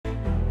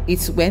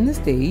It's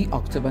Wednesday,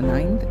 October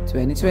 9th,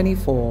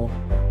 2024,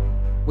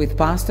 with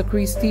Pastor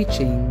Chris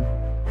teaching.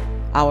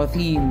 Our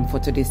theme for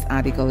today's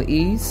article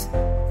is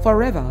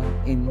Forever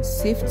in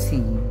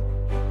Safety.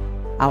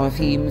 Our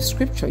theme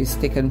scripture is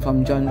taken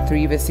from John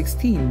 3 verse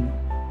 16.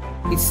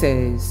 It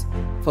says,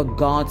 "For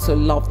God so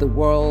loved the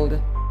world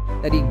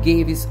that he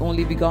gave his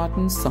only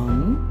begotten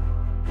Son,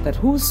 that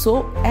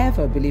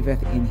whosoever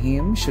believeth in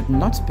him should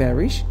not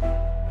perish,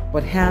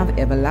 but have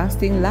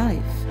everlasting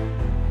life."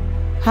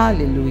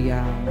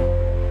 Hallelujah.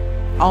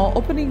 Our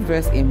opening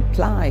verse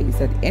implies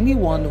that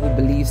anyone who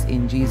believes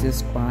in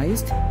Jesus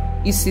Christ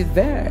is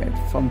severed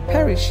from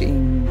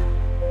perishing.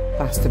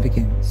 Pastor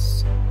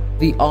begins.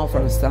 The offer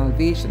of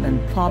salvation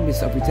and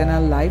promise of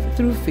eternal life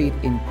through faith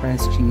in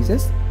Christ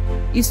Jesus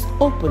is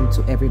open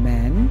to every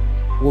man,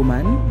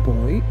 woman,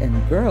 boy,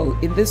 and girl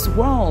in this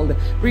world,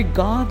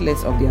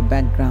 regardless of their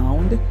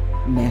background,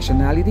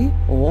 nationality,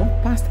 or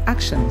past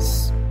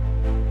actions.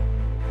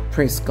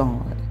 Praise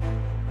God.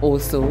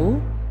 Also,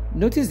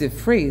 notice the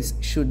phrase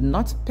 "should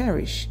not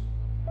perish."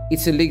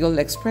 It's a legal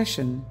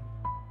expression.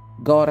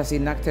 God has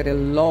enacted a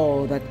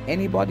law that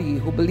anybody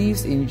who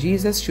believes in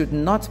Jesus should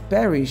not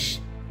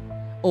perish.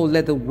 Oh,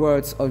 let the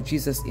words of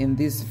Jesus in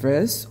this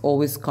verse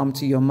always come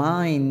to your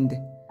mind.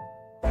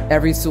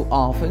 Every so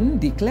often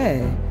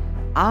declare,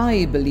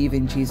 "I believe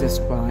in Jesus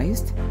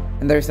Christ,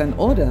 and there is an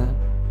order,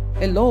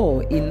 a law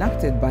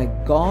enacted by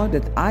God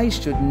that I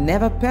should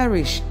never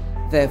perish.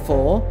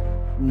 Therefore,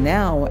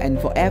 now and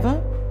forever,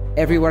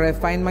 everywhere I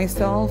find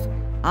myself,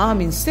 I'm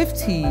in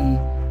safety.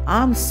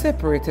 I'm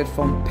separated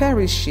from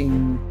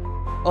perishing."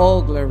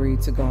 All glory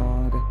to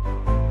God.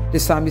 The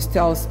psalmist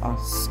tells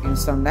us in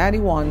Psalm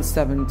 91,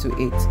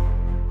 7-8,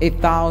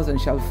 "1,000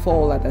 shall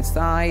fall at thy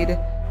side,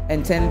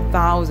 and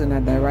 10,000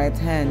 at thy right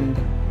hand,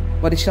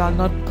 but it shall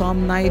not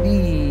come nigh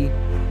thee.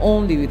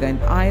 Only with thine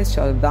eyes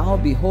shalt thou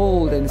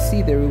behold and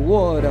see the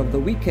reward of the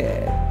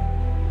wicked."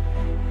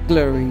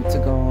 Glory to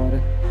God.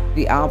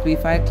 The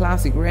Amplified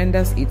Classic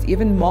renders it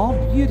even more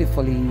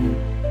beautifully.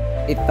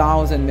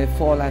 1,000 may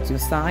fall at your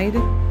side,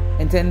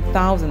 and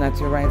 10,000 at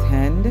your right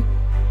hand,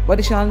 but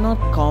it shall not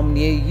come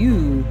near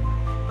you.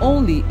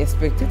 Only a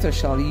spectator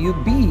shall you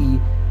be,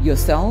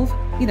 yourself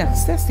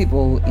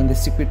inaccessible in the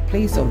secret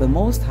place of the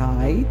Most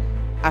High,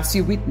 as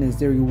you witness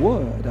the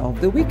reward of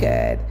the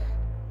wicked.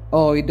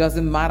 Oh, it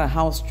doesn't matter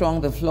how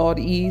strong the flood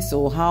is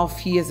or how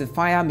fierce the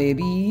fire may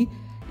be.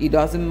 It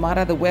doesn't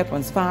matter the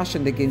weapons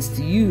fashioned against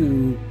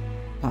you.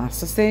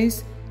 Pastor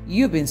says,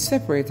 you've been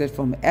separated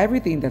from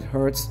everything that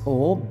hurts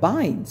or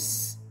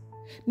binds.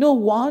 No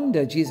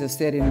wonder Jesus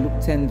said in Luke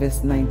 10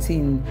 verse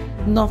 19,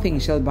 "Nothing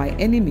shall by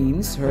any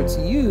means hurt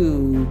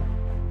you."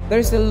 There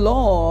is a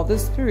law of the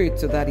Spirit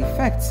to that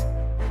effect.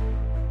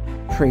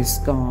 Praise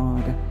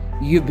God.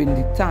 You've been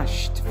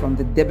detached from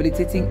the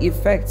debilitating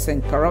effects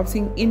and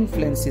corrupting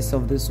influences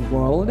of this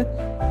world,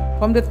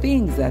 from the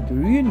things that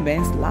ruin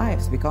men's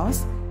lives,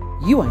 because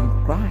you are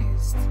in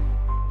Christ.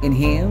 In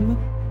Him,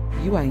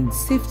 you are in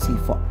safety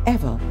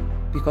forever,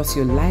 because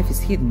your life is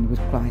hidden with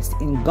Christ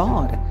in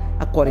God,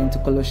 according to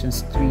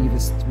Colossians 3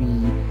 verse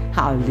 3.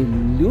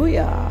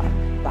 Hallelujah.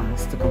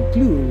 Pastor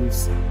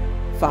concludes.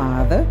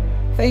 Father,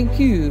 thank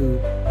you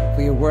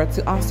for your word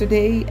to us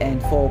today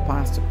and for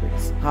Pastor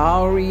Chris.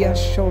 How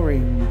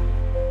reassuring.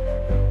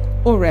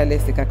 Oh,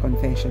 realistic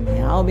confession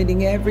now,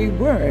 meaning every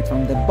word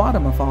from the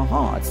bottom of our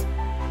hearts.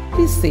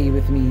 Please say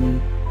with me,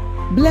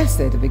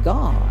 "Blessed be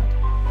God.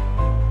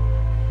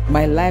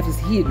 My life is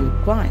hid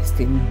with Christ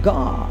in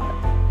God.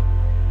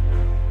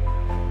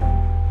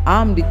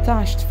 I'm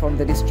detached from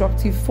the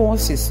destructive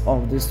forces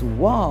of this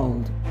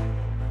world,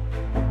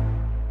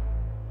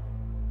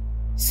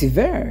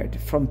 severed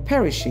from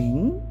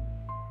perishing,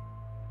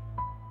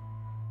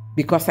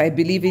 because I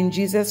believe in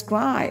Jesus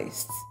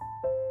Christ.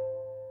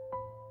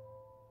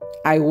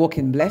 I walk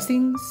in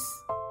blessings,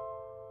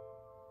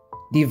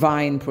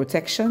 divine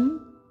protection,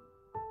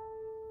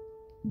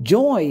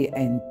 joy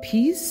and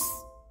peace.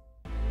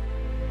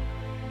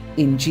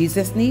 In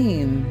Jesus'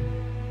 name,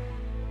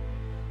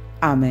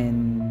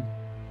 Amen."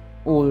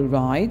 All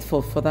right,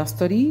 for further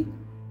study,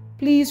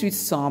 please read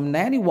Psalm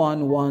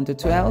 91,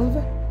 1-12.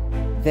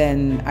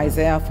 Then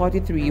Isaiah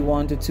 43,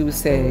 1-2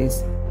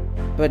 says,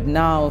 "But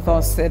now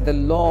thus said the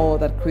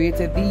Lord that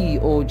created thee,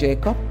 O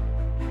Jacob,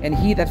 and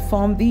he that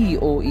formed thee,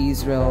 O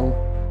Israel,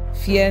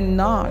 fear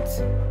not,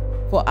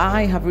 for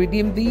I have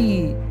redeemed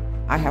thee.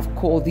 I have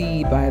called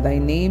thee by thy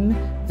name,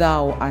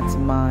 thou art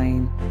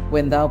mine.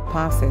 When thou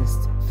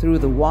passest through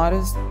the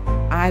waters,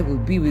 I will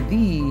be with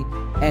thee,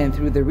 and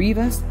through the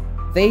rivers,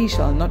 they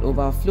shall not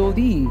overflow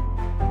thee.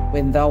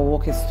 When thou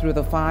walkest through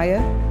the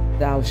fire,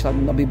 thou shalt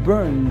not be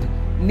burned,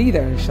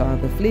 neither shall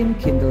the flame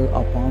kindle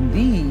upon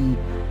thee."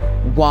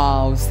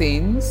 Wow,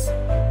 saints!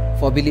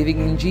 For believing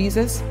in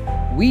Jesus,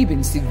 we've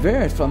been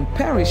severed from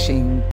perishing.